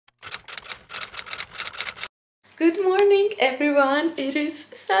Good morning everyone, it is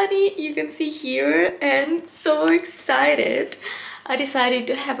sunny, you can see here, and so excited. I decided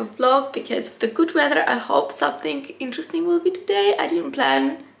to have a vlog because of the good weather. I hope something interesting will be today. I didn't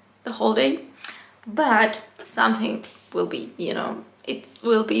plan the whole day, but something will be, you know, it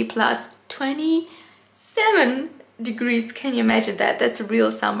will be plus 27 degrees. Can you imagine that? That's a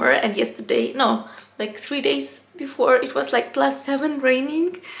real summer. And yesterday, no, like 3 days before, it was like +7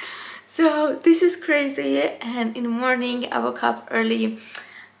 raining. So this is crazy. And in the morning I woke up early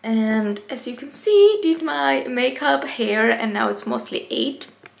and, as you can see, did my makeup, hair, and now it's mostly 8,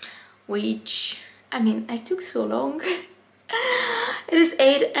 which, I mean, I took so long. It is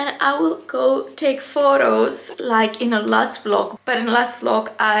 8 and I will go take photos like in a last vlog. But in the last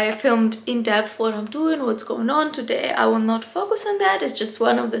vlog I filmed in depth what I'm doing, what's going on today. I will not focus on that, it's just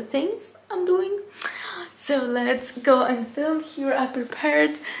one of the things I'm doing. So let's go and film. Here I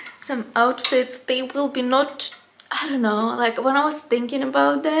prepared some outfits. They will be not, I don't know, like when I was thinking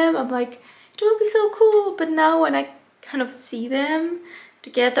about them, I'm like, it will be so cool. But now when I kind of see them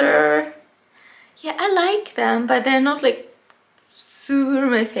together, yeah, I like them, but they're not like super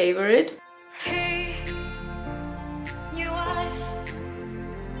my favorite. Hey, new eyes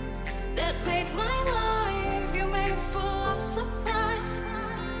that made my life, you made full of surprise.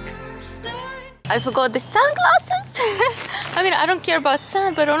 I forgot the sunglasses. I mean, I don't care about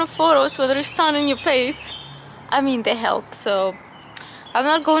sun, but on the photos where there's sun in your face, I mean, they help. So I'm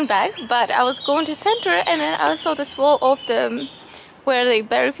not going back, but I was going to center and then I saw this wall of the where they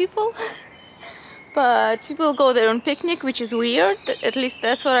bury people. But people go there on picnic, which is weird. At least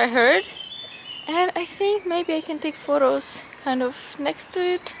that's what I heard. And I think maybe I can take photos kind of next to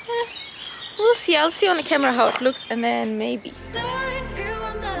it. We'll see. I'll see on the camera how it looks and then maybe.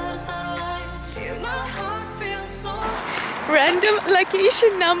 Random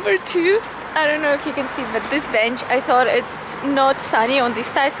location number 2. I don't know if you can see, but this bench, I thought it's not sunny on this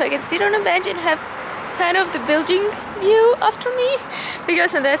side, so I can sit on a bench and have kind of the building view after me,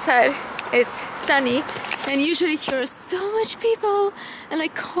 because on that side it's sunny. And usually there are so much people and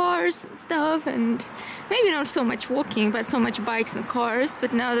like cars and stuff, and maybe not so much walking, but so much bikes and cars.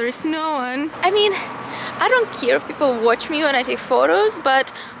 But now there is no one. I mean, I don't care if people watch me when I take photos,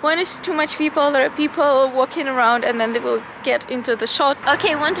 but when it's too much people, there are people walking around and then they will get into the shot.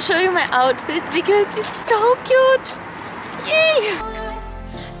 Okay, I want to show you my outfit because it's so cute. Yay!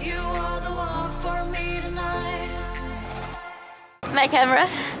 You are the one for me tonight. My camera.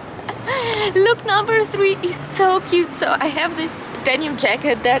 Look number 3 is so cute. So I have this denim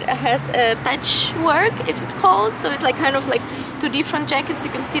jacket that has a patchwork, is it called? So it's like kind of like 2 different jackets. You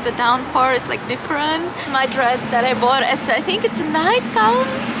can see the down part is like different. My dress that I bought as, I think it's a nightgown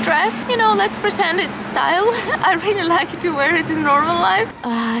dress. You know, let's pretend it's style. I really like to wear it in normal life.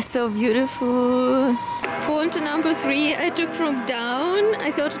 Ah, so beautiful. Phone to number 3 I took from down.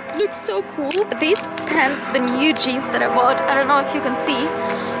 I thought it looked so cool. These pants, the new jeans that I bought, I don't know if you can see,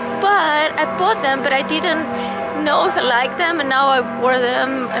 but I bought them, but I didn't know if I liked them, and now I wore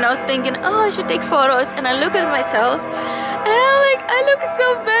them and I was thinking, oh, I should take photos, and I look at myself and I'm like, I look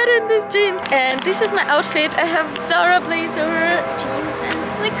so bad in these jeans. And this is my outfit. I have Zara blazer, jeans and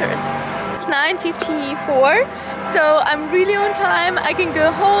sneakers. It's 9:54, so I'm really on time. I can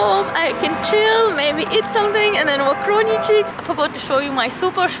go home, I can chill, maybe eat something and then macaroni cheeks. I forgot to show you my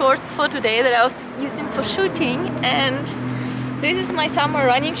super shorts for today that I was using for shooting, and this is my summer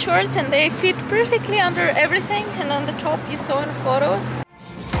running shorts and they fit perfectly under everything, and on the top you saw in the photos.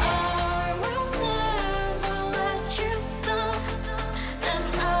 I will never let you down, and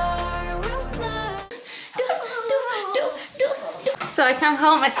I will never. So I come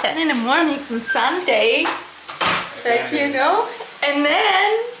home at 10 in the morning from Sunday, like, you know, and then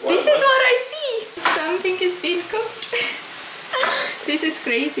this is what I see. Something is being cooked. This is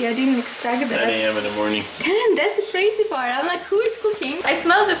crazy, I didn't expect that. 9 a.m. in the morning. 10, that's the crazy part. I'm like, who is cooking? I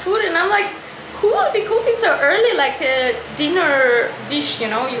smell the food and I'm like, who will be cooking so early? Like a dinner dish, you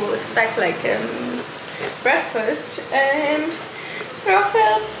know, you will expect like breakfast. And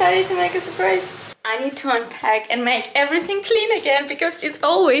Rafael decided to make a surprise. I need to unpack and make everything clean again, because it's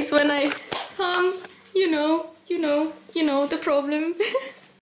always when I come, you know the problem.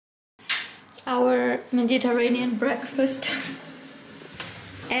 Our Mediterranean breakfast.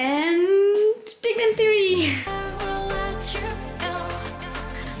 And Big Bang Theory.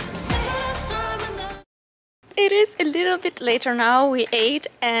 It is a little bit later now. We ate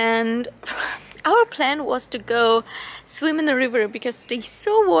and our plan was to go swim in the river because it's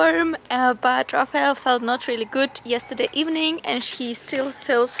so warm, but Rafael felt not really good yesterday evening and he still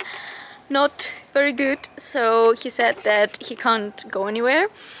feels not very good, so he said that he can't go anywhere.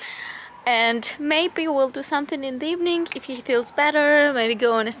 and maybe we'll do something in the evening if he feels better, maybe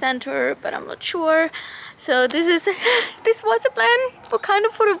go in a center, but I'm not sure. So this was a plan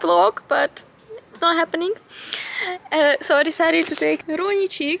for a vlog, but it's not happening. So I decided to take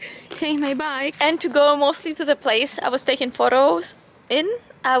Ronjicik, take my bike, and to go mostly to the place I was taking photos in.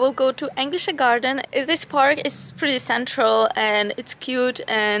 I will go to Englische Garden. This park is pretty central and it's cute,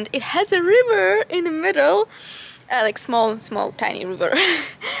 and it has a river in the middle, like small tiny river.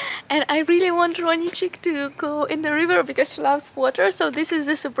 And I really want Ronjicik to go in the river because she loves water, so this is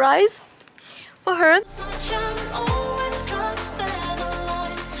a surprise for her.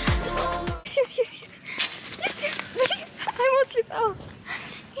 Yes, I almost slipped out.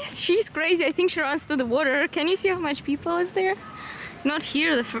 Yes, she's crazy. I think she runs to the water. Can you see how much people is there? Not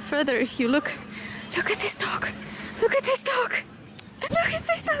here, the further if you look. Look at this dog. Look at this dog. Look at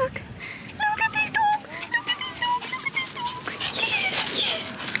this dog. Look at this dog. Look at this dog. Look at this dog. Yes, yes.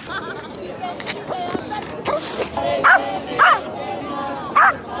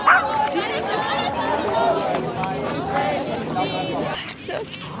 So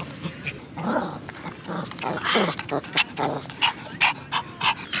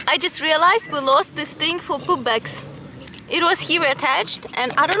I just realized we lost this thing for poop bags. It was here attached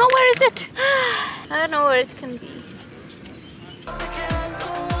and I don't know where is it. I don't know where it can be.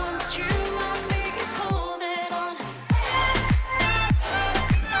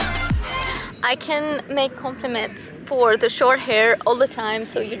 I can make compliments for the short hair all the time.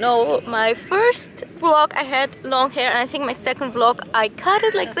 So you know, my first vlog I had long hair, and I think my second vlog I cut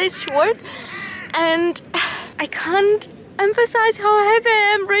it like this short, and I can't emphasize how happy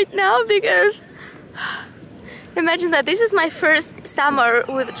I am right now because imagine that this is my first summer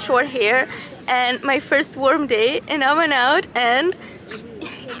with short hair and my first warm day, and I went out and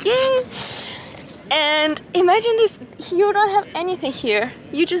yay! And imagine this, you don't have anything here.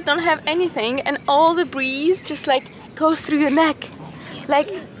 You just don't have anything, and all the breeze just like goes through your neck. Like,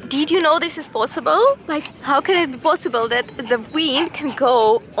 did you know this is possible? Like, how can it be possible that the wind can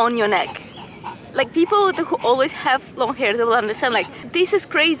go on your neck? Like, people who always have long hair, they will understand, like, this is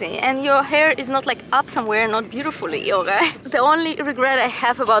crazy, and your hair is not like up somewhere, not beautifully, okay? The only regret I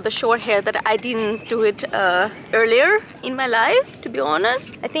have about the short hair that I didn't do it earlier in my life, to be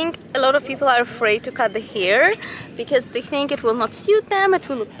honest. I think a lot of people are afraid to cut the hair because they think it will not suit them, it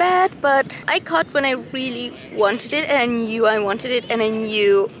will look bad, but I cut when I really wanted it, and I knew I wanted it, and I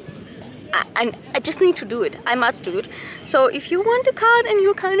knew I just need to do it. I must do it. So if you want to cut and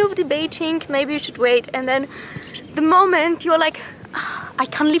you're kind of debating, maybe you should wait, and then the moment you're like, oh, I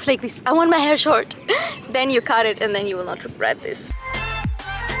can't live like this, I want my hair short, then you cut it, and then you will not regret this.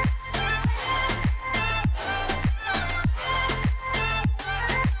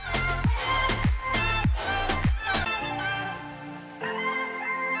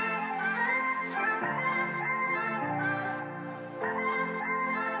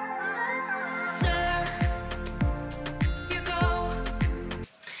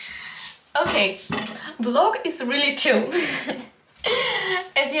 Okay, vlog is really chill.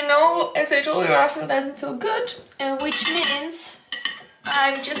 As you know, as I told you, Rafael doesn't feel good, which means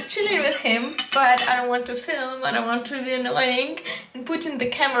I'm just chilling with him, but I don't want to film, I don't want to be annoying and putting the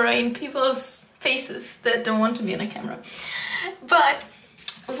camera in people's faces that don't want to be on a camera. But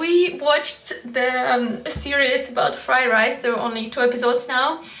we watched the series about fried rice. There are only 2 episodes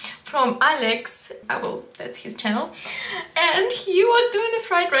now, from Alex, that's his channel, and he was doing the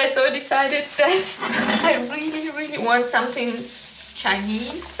fried rice, so I decided that I really want something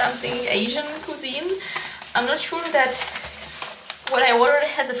Chinese, something Asian cuisine. I'm not sure that what I ordered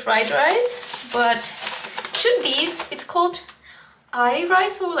has a fried rice, but should be. It's called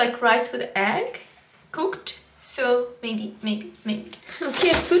rice, so like rice with egg, cooked, so maybe.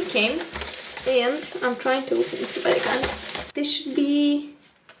 Okay, food came, and I'm trying to open it, but I can't. This should be...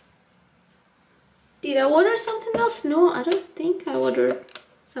 Did I order something else? No, I don't think I ordered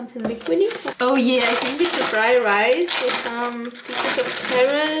something liquidy. Oh yeah, I think it's a fried rice with some pieces of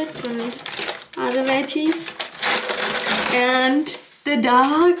carrots and other veggies. And the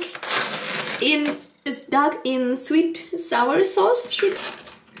duck is duck in sweet sour sauce. Should...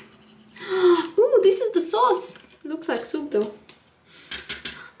 Ooh, this is the sauce. Looks like soup though.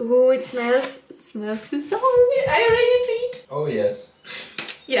 Oh, it smells so sour. Are you ready to eat? Oh yes.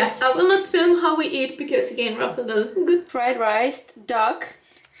 Yeah, I will not film how we eat because again, Rafael does good fried rice, duck,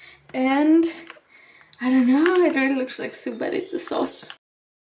 and I don't know, it really looks like soup, but it's a sauce.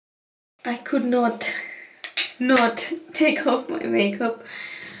 I could not take off my makeup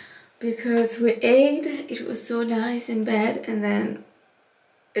because we ate, it was so nice in bed, and then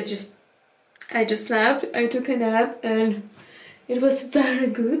I just slept, I took a nap, and It was very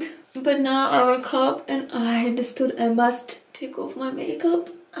good. But now I woke up and I understood I must take off my makeup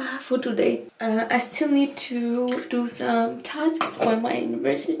for today. I still need to do some tasks for my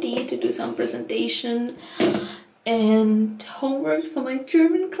university, to do some presentation and homework for my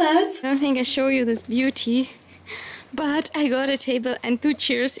German class. I don't think I show you this beauty, but I got a table and 2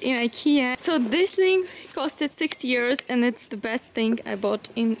 chairs in IKEA. So this thing costed 60 euros and it's the best thing I bought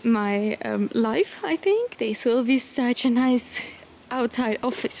in my life, I think. This will be such a nice outside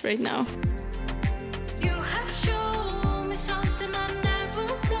office right now. You have shown me something I never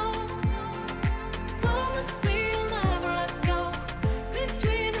know. Promise me you'll never let go.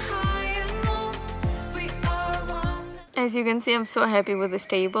 Between high and low, we are one. As you can see, I'm so happy with this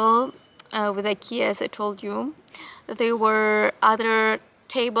table. With IKEA, as I told you. There were other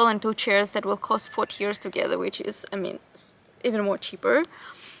table and 2 chairs that will cost 40 euros together, which is, I mean, even more cheaper.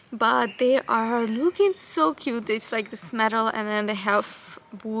 But they are looking so cute. It's like this metal and then they have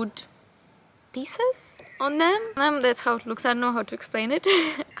wood pieces on them. That's how it looks. I don't know how to explain it.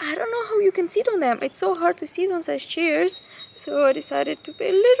 I don't know how you can sit on them. It's so hard to sit on such chairs. So I decided to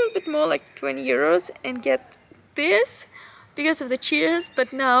pay a little bit more, like 20 euros, and get this because of the chairs.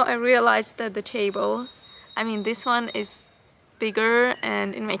 But now I realized that the table, I mean, this one is bigger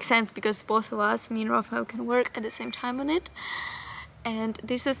and it makes sense because both of us, me and Raphael, can work at the same time on it. And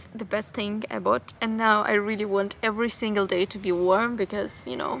this is the best thing I bought, and now I really want every single day to be warm because,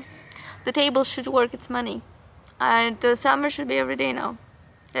 you know, the table should work its money. And the summer should be every day now.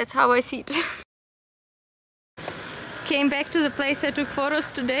 That's how I see it. Came back to the place I took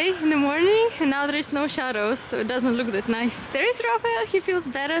photos today in the morning, and now there is no shadows, so it doesn't look that nice. There is Raphael, he feels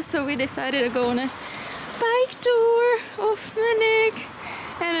better, so we decided to go on a bike tour of Munich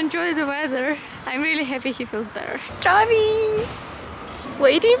and enjoy the weather. I'm really happy he feels better. Driving!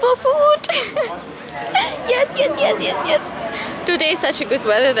 Waiting for food! Yes! Today is such a good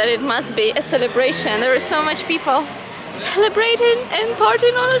weather that it must be a celebration. There are so much people celebrating and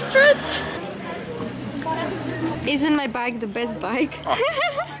partying on the streets. Isn't my bike the best bike?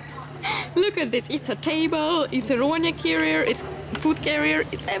 Look at this, it's a table, it's a Ronya carrier, it's food carrier,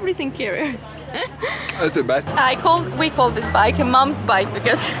 it's everything carrier. That's the best. We call this bike a mom's bike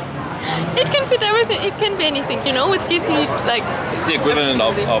because it can fit everything, it can be anything, you know, with kids you need like... It's the equivalent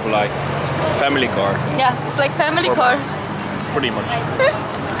of like family car. Yeah, it's like family car. Pretty much.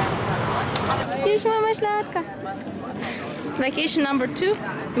 Vacation number 2,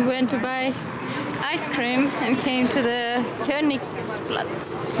 we went to buy ice cream and came to the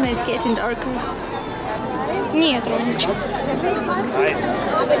Königsplatz. And it's getting darker. Нет, Ронечка.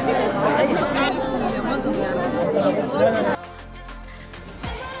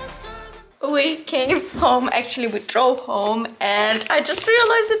 We came home, actually we drove home, and I just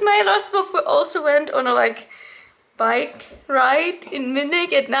realized that my last vlog we also went on a like bike ride in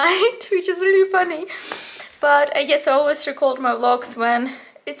Munich at night, which is really funny. But I guess I always record my vlogs when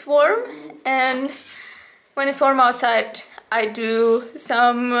it's warm, and when it's warm outside I do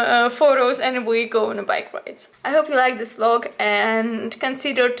some photos and we go on a bike rides. I hope you like this vlog and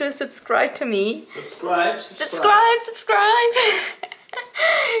consider to subscribe to me. Subscribe!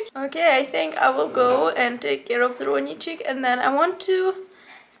 Okay, I think I will go and take care of the Ronjicik, and then I want to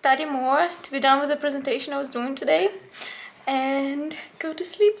study more to be done with the presentation I was doing today and go to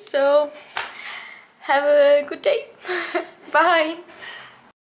sleep. So have a good day. Bye!